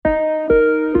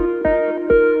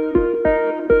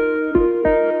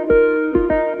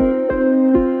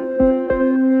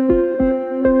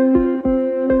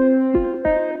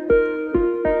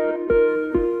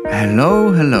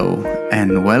hello,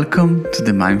 and welcome to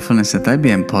the Mindfulness at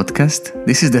IBM podcast.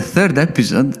 This is the third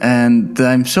episode, and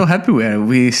I'm so happy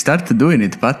we started doing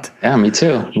it, Pat. Yeah, me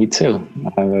too.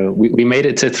 We made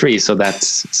it to 3, so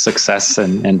that's success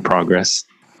and progress.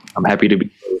 I'm happy to be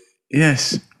here.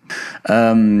 Yes.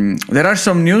 There are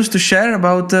some news to share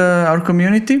about our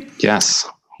community. Yes,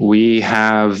 we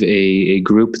have a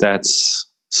group that's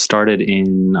started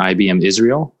in IBM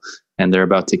Israel, and they're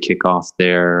about to kick off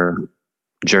their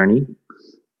journey.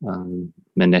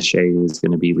 Menashe is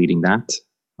going to be leading that.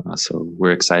 So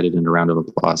we're excited, and a round of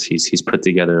applause. He's put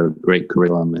together a great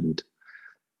curriculum, and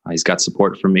he's got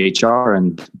support from HR,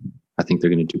 and I think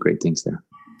they're going to do great things there.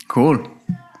 Cool.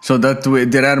 So that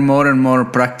there are more and more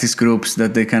practice groups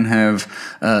that they can have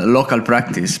local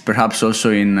practice, perhaps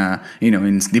also in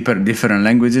different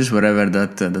languages, wherever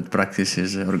that practice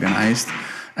is organized.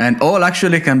 And all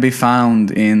actually can be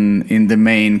found in the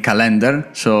main calendar.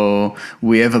 So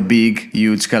we have a big,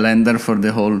 huge calendar for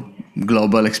the whole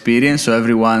global experience. So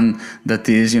everyone that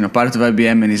is part of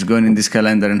IBM and is going in this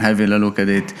calendar and having a look at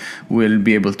it will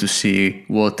be able to see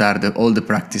what are all the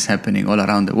practice happening all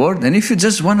around the world. And if you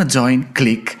just want to join,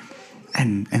 click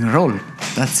and enroll.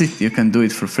 That's it. You can do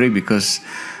it for free because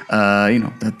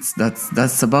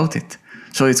that's about it.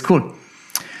 So it's cool.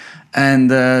 And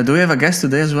do we have a guest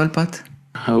today as well, Pat?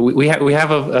 We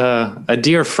have a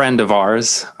dear friend of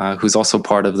ours who's also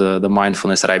part of the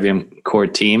Mindfulness at IBM core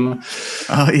team.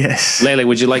 Oh, yes. Lele,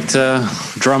 would you like to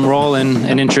drum roll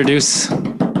and introduce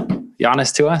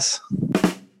Yanis to us?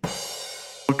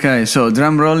 Okay, so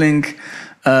drum rolling.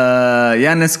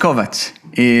 Yanis Kovac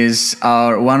is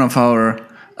one of our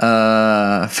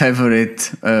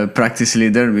favorite practice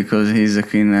leader because he's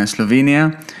in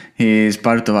Slovenia. He is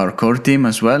part of our core team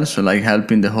as well, so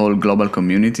helping the whole global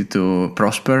community to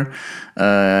prosper.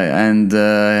 And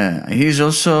he's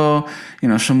also,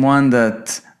 someone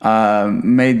that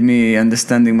made me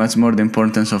understanding much more the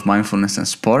importance of mindfulness and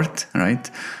sport, right?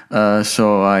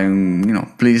 So I'm,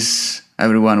 please,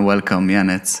 everyone, welcome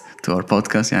Yanis to our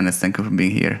podcast. Yanis, thank you for being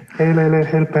here. Hey, Lele.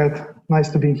 Hey, Pat. Nice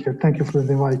to be here. Thank you for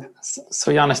the invite.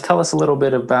 So, Yanis, tell us a little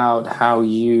bit about how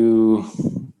you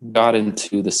got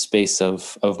into the space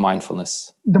of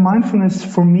mindfulness. The mindfulness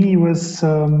for me was,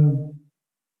 the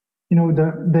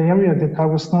area that I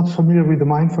was not familiar with the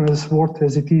mindfulness word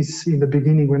as it is in the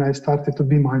beginning when I started to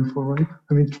be mindful, right?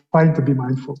 Trying to be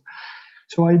mindful.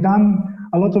 So I done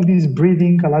a lot of this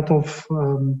breathing, a lot of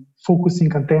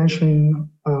focusing attention,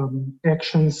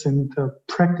 actions and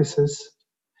practices.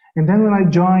 And then when I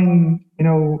joined,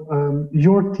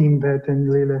 your team, Beth and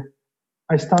Lele,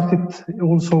 I started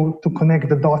also to connect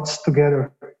the dots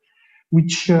together,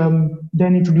 which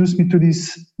then introduced me to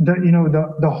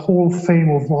the whole fame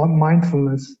of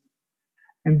mindfulness.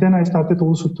 And then I started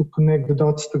also to connect the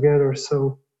dots together.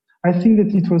 So I think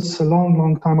that it was a long,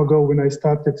 long time ago when I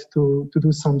started to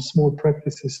do some small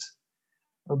practices.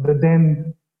 But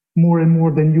then more and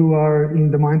more than you are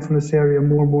in the mindfulness area,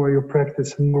 more and more you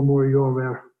practice and more you're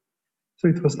aware. So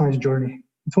it was a nice journey.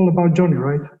 It's all about journey,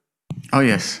 right? Oh,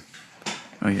 yes.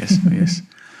 Oh, yes.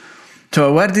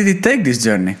 So where did it take this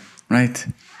journey, right?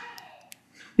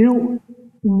 I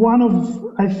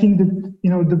think that,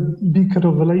 the big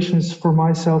revelations for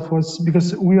myself was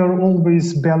because we are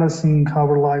always balancing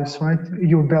our lives, right?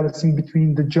 You're balancing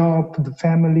between the job, the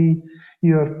family,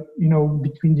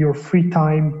 between your free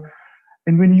time.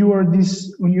 And when you're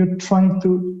trying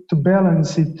to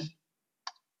balance it,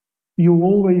 you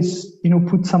always,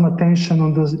 put some attention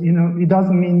on those, it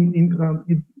doesn't mean,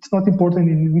 it's not important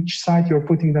in which side you're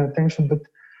putting the attention, but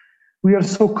we are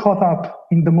so caught up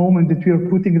in the moment that we are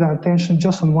putting the attention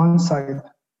just on one side.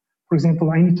 For example,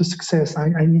 I need to success.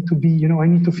 I need to be, I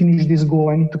need to finish this goal.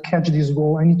 I need to catch this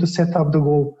goal. I need to set up the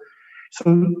goal. So,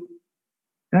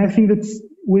 and I think that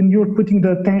when you're putting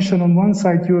the attention on one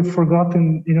side, you have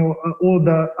forgotten, all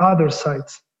the other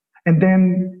sides. And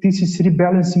then this is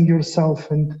rebalancing yourself.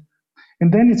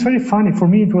 And then it's very funny. For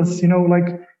me, it was,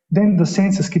 then the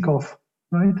senses kick off,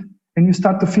 right? And you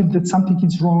start to feel that something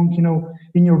is wrong,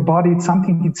 in your body,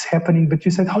 something is happening, but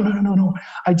you said, oh, no,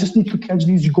 I just need to catch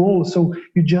this goal. So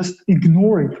you just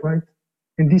ignore it, right?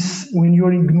 And when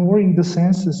you're ignoring the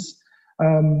senses,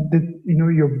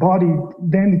 your body,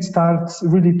 then it starts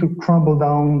really to crumble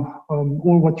down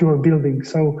all what you are building.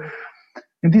 So,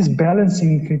 and this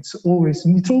balancing, it's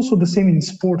also the same in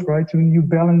sport, right? When you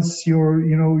balance your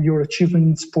achievement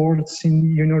in sports,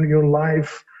 in, your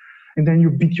life, and then you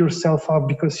beat yourself up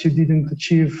because you didn't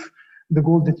achieve the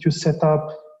goal that you set up.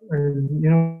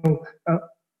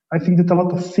 I think that a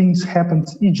lot of things happen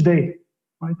each day,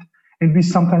 right? And we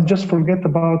sometimes just forget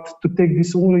to take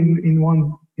this all in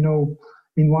one,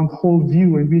 in one whole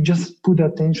view, and we just put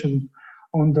attention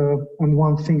on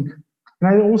one thing. And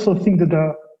I also think that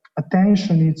the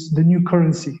attention is the new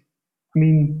currency. I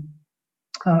mean,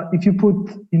 if you put,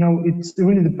 it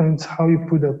really depends how you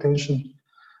put the attention.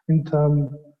 And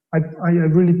I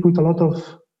really put a lot of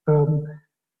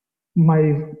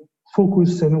my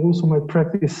focus and also my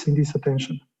practice in this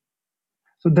attention.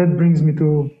 So that brings me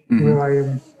to where I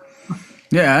am.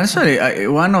 Yeah, actually,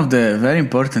 one of the very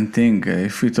important thing,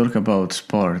 if we talk about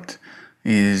sport,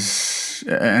 is,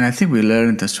 and I think we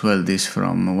learned as well this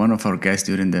from one of our guests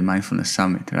during the Mindfulness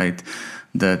Summit, right?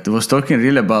 That was talking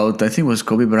really about, I think it was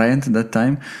Kobe Bryant at that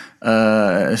time.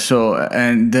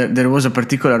 And there was a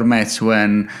particular match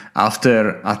when,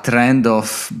 after a trend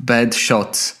of bad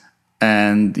shots,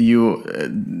 and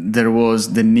there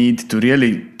was the need to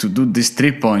really to do this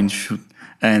 3-point shoot,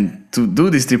 and to do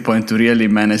this 3-point to really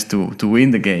manage to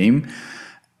win the game.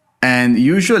 And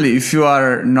usually, if you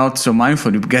are not so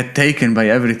mindful, you get taken by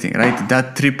everything, right?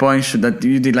 That 3-point shot that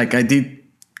you did, like I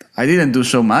didn't do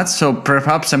so much, so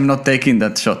perhaps I'm not taking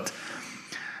that shot,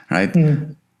 right?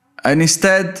 And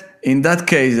instead, in that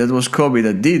case, that was Kobe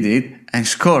that did it and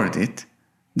scored it,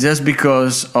 just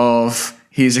because of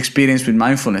his experience with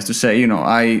mindfulness, to say,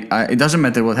 it doesn't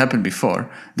matter what happened before,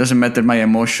 it doesn't matter my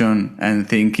emotion and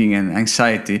thinking and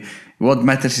anxiety. What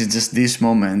matters is just this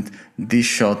moment, this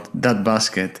shot, that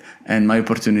basket, and my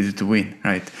opportunity to win,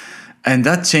 right? And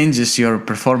that changes your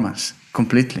performance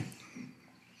completely.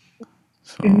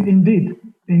 So. Indeed.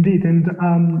 And,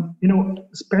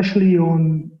 especially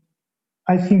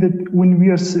I think that when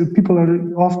people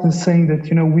are often saying that,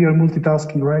 we are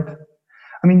multitasking, right?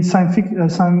 I mean, in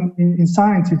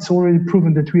science, it's already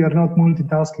proven that we are not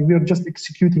multitasking. We are just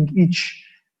executing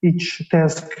each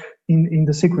task in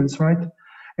the sequence, right?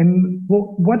 And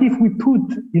what if we put,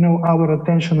 our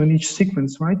attention on each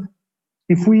sequence, right?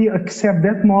 If we accept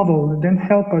that model, then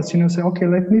help us, say, okay,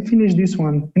 let me finish this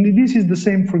one. And this is the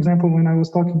same, for example, when I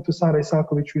was talking to Sara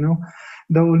Isakovic,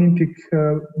 the Olympic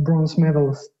bronze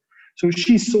medalist. So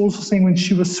she's also saying when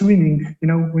she was swimming,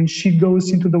 when she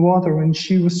goes into the water, when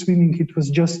she was swimming, it was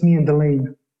just me and the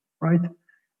lane, right?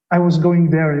 I was going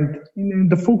there, and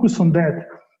the focus on that.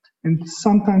 And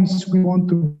sometimes we want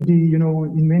to be,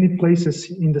 in many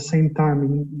places in the same time.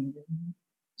 And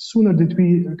sooner that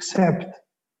we accept,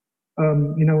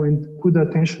 and put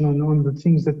attention on the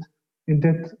things that in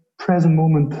that present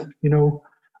moment,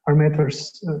 are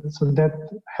matters. So that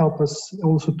help us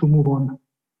also to move on.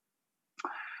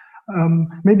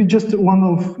 Maybe just one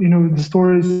of the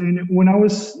stories. When I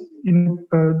was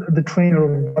the trainer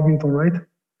of badminton, right?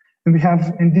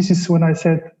 And this is when I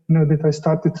said that I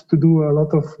started to do a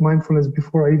lot of mindfulness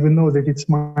before I even know that it's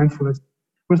mindfulness.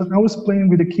 Because I was playing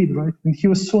with a kid, right? And he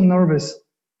was so nervous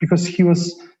because he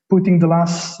was putting the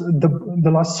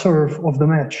last serve of the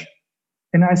match.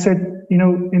 And I said,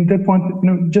 in that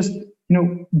point, just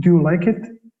do you like it?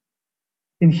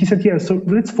 And he said, yeah. So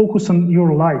let's focus on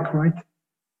your like, right?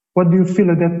 What do you feel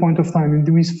at that point of time? And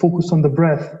we focus on the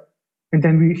breath, and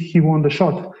then he won the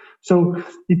shot. So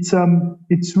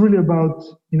it's really about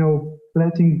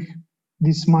letting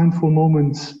these mindful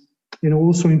moments,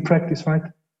 also in practice, right?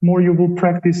 More you will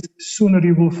practice, sooner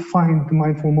you will find the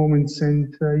mindful moments,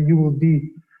 and you will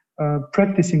be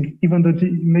practicing, even though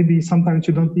maybe sometimes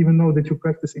you don't even know that you're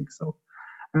practicing. So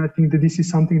I think that this is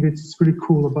something that's really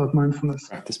cool about mindfulness.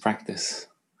 Practice.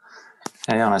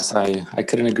 Hey, Jonas, I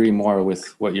couldn't agree more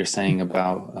with what you're saying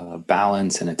about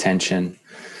balance and attention.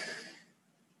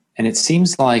 And it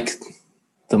seems like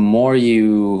the more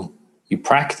you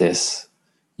practice,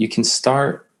 you can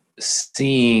start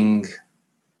seeing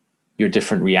your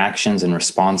different reactions and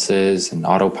responses and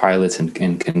autopilots and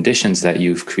conditions that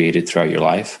you've created throughout your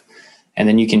life. And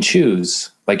then you can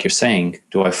choose, like you're saying,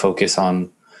 do I focus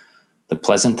on the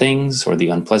pleasant things or the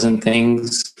unpleasant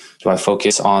things? Do I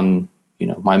focus on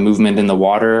my movement in the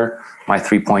water, my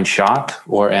 3-point shot,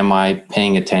 or am I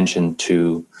paying attention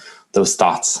to those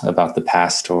thoughts about the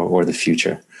past or the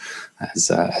future,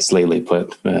 as Lele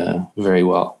put very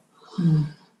well.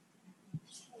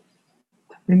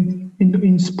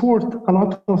 In sport, a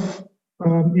lot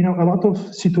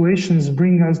of situations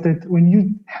bring us that when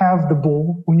you have the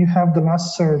ball, when you have the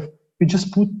last serve, you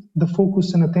just put the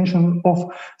focus and attention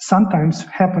of sometimes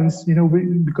happens,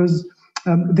 because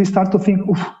they start to think,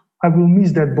 I will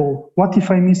miss that ball. What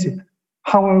if I miss it?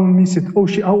 How I will miss it?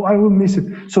 I will miss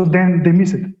it. So then they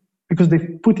miss it because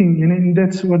they're putting, and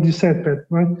that's what you said, Pat,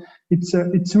 right?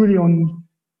 It's really on,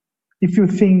 if you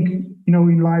think,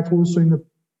 in life also in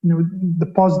the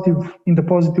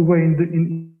positive way,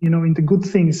 in the good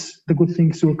things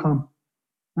will come.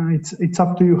 It's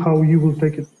up to you how you will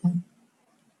take it.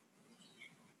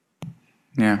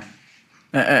 Yeah.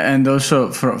 And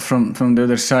also from the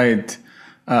other side,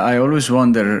 I always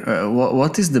wonder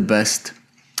what is the best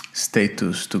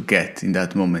status to get in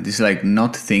that moment. It's like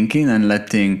not thinking and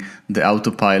letting the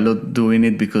autopilot doing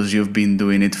it because you've been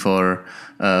doing it for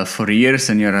years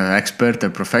and you're an expert, a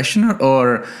professional,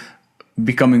 or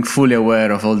becoming fully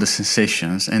aware of all the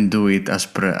sensations and do it as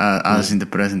in the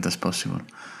present as possible.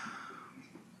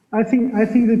 I think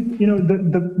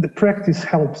that the practice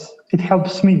helps. It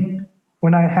helps me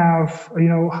when I have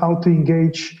how to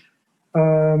engage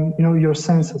your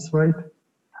senses, right?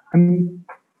 I mean,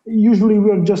 usually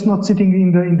we're just not sitting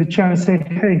in the chair and say,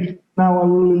 hey, now I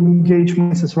will engage my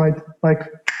senses, right?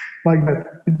 Like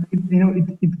that.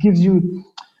 It gives you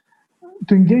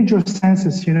to engage your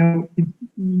senses. You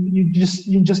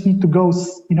just need to go,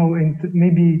 and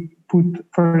maybe put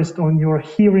first on your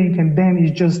hearing, and then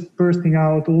it's just bursting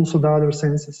out also the other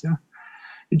senses. Yeah,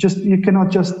 you cannot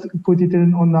just put it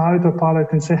on the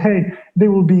autopilot and say, hey, they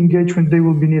will be engaged when they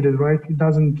will be needed, right? It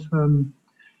doesn't.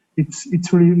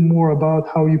 It's really more about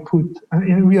how you put,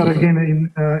 and we are again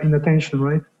in attention,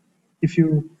 right? If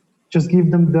you just give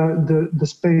them the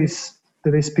space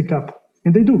that they speak up,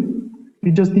 and they do.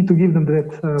 You just need to give them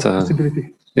that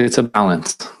possibility. It's a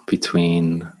balance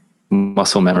between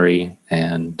muscle memory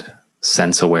and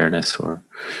sense awareness, or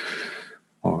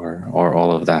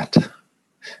all of that.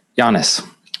 Yannis,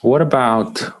 what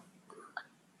about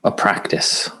a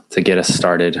practice to get us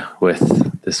started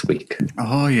with this week?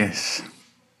 Oh, yes.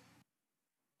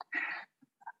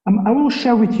 I will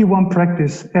share with you one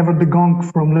practice, Ever the Gong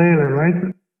from Leila,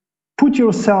 right? Put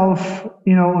yourself,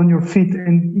 on your feet,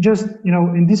 and just,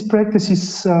 in this practice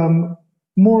is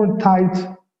more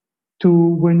tied to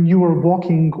when you are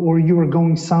walking or you are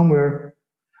going somewhere.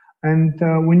 And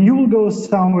when you will go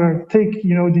somewhere, take,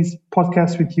 this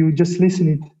podcast with you, just listen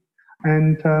it.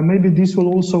 And maybe this will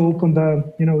also open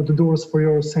the doors for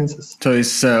your senses. So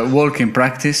it's walking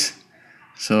practice.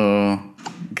 So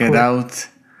get out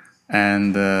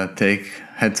and take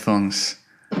headphones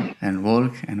and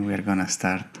walk, and we're gonna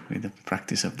start with the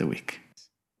practice of the week.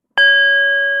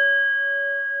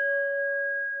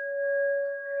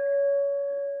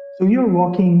 So you're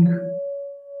walking.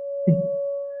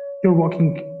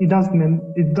 It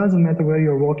doesn't matter where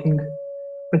you're walking,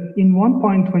 but in one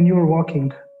point when you're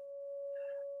walking,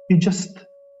 you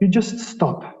just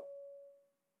stop.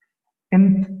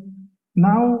 And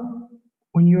now,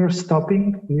 when you're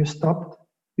stopping, when you stopped,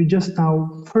 you just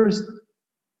now first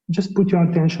just put your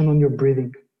attention on your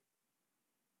breathing.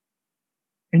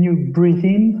 And you breathe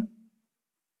in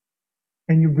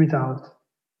and you breathe out.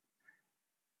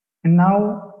 And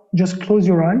now just close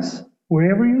your eyes.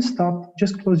 Wherever you stop,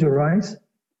 just close your eyes.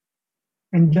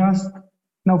 And just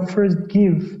now first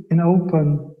give and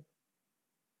open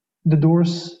the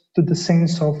doors to the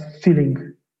sense of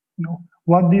feeling.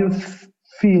 What do you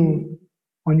feel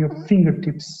on your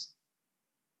fingertips?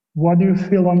 What do you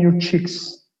feel on your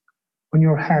cheeks? On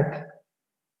your head?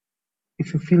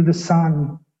 If you feel the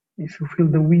sun, if you feel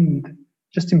the wind,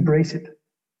 just embrace it.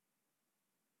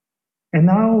 And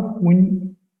now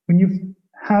when you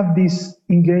have this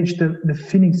engaged the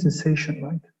feeling sensation,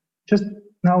 right? Just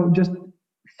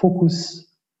focus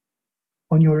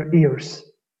on your ears.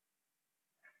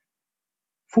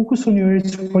 Focus on your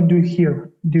ears. What do you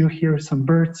hear? Do you hear some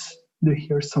birds? Do you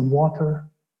hear some water?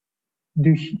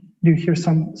 Do you hear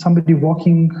somebody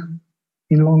walking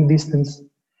in long distance?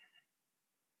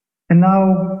 And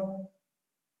now,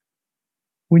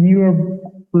 when you are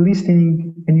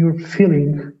listening and you're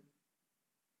feeling,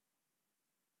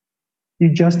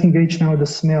 you just engage now the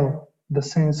smell, the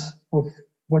sense of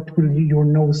what your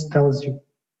nose tells you.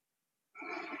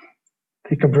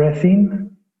 Take a breath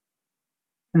in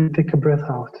and take a breath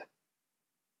out.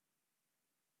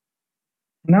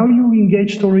 Now you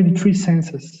engaged already 3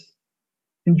 senses.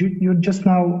 And you're just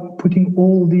now putting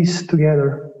all these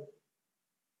together.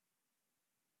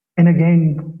 And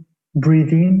again,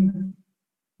 breathe in,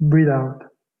 breathe out.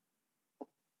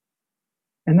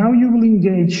 And now you will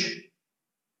engage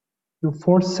your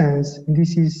 4th sense, and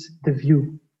this is the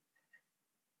view.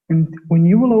 And when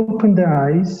you will open the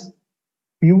eyes,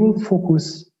 you will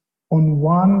focus on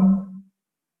one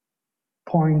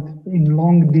point in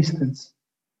long distance.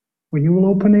 When you will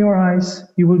open your eyes,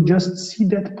 you will just see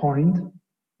that point,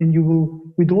 and you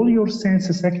will, with all your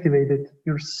senses activated,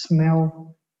 your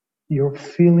smell, your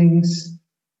feelings,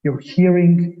 your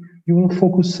hearing, you will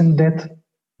focus on that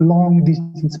long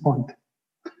distance point.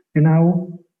 And now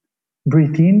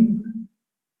breathe in,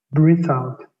 breathe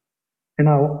out. And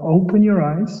now open your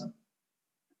eyes,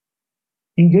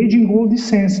 engaging all the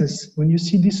senses when you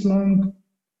see this long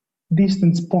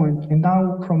distance point. And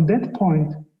now from that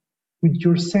point, with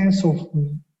your sense of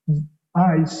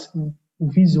eyes,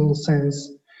 visual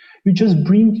sense, You just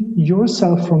bring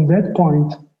yourself from that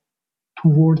point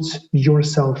towards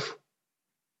yourself.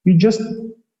 You just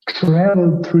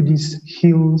travel through these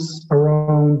hills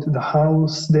around the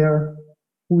house there.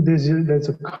 Oh, there's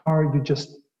a car, you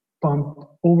just bump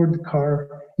over the car.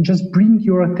 Just bring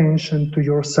your attention to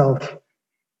yourself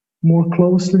more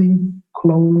closely,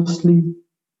 closely,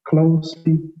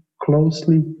 closely,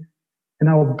 closely, and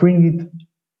I will bring it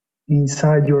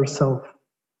inside yourself.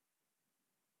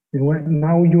 And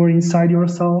now you're inside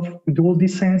yourself with all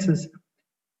these senses,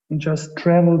 and just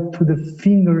travel to the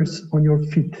fingers on your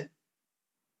feet.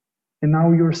 And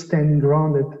now you're standing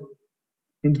grounded,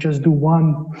 and just do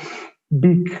one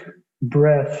big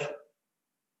breath.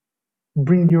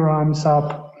 Bring your arms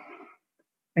up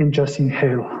and just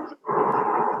inhale.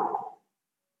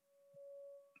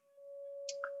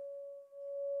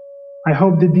 I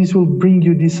hope that this will bring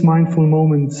you these mindful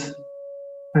moments,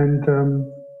 and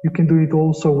you can do it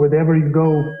also wherever you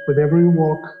go, wherever you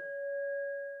walk,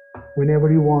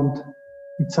 whenever you want.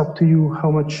 It's up to you how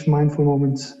much mindful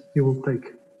moments you will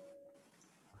take.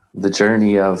 The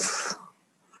journey of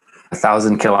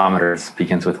 1,000 kilometers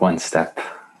begins with one step.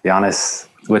 Be honest,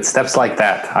 with steps like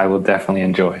that, I will definitely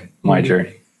enjoy my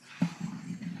journey.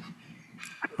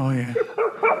 Oh yeah.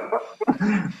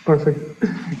 Perfect.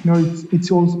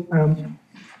 It's also.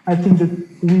 I think that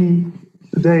we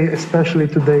today, especially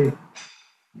today,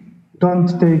 don't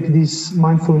take these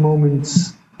mindful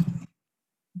moments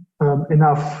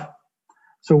enough.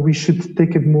 So we should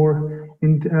take it more.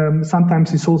 And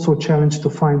sometimes it's also a challenge to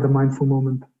find the mindful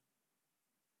moment.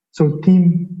 So,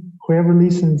 team, whoever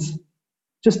listens,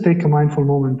 just take a mindful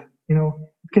moment.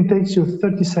 It can take you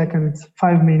 30 seconds,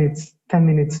 5 minutes, 10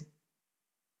 minutes.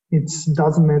 It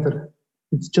doesn't matter.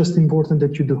 It's just important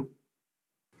that you do.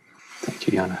 Thank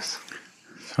you, János.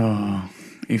 So,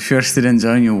 if you're still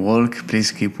enjoying your walk,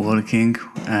 please keep walking.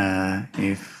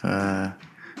 If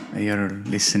you're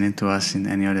listening to us in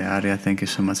any other area, thank you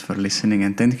so much for listening.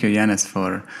 And thank you, János,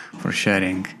 for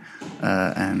sharing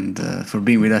and for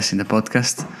being with us in the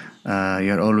podcast.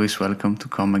 You're always welcome to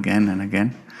come again and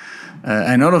again.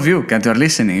 And all of you that are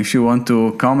listening, if you want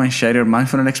to come and share your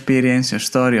mindfulness experience, your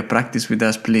story, your practice with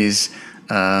us, please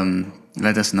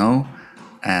let us know.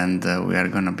 And we are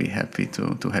going to be happy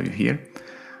to have you here.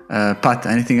 Pat,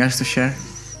 anything else to share?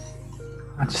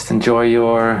 Just enjoy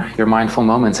your mindful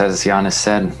moments, as János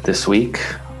said this week.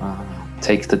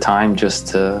 Take the time just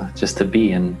to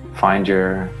be and find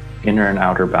your inner and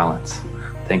outer balance.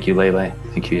 Thank you, Lele.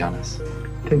 Thank you, János.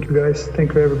 Thank you, guys.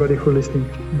 Thank you, everybody, for listening.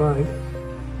 Bye.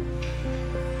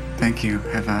 Thank you.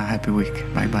 Have a happy week.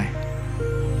 Bye-bye.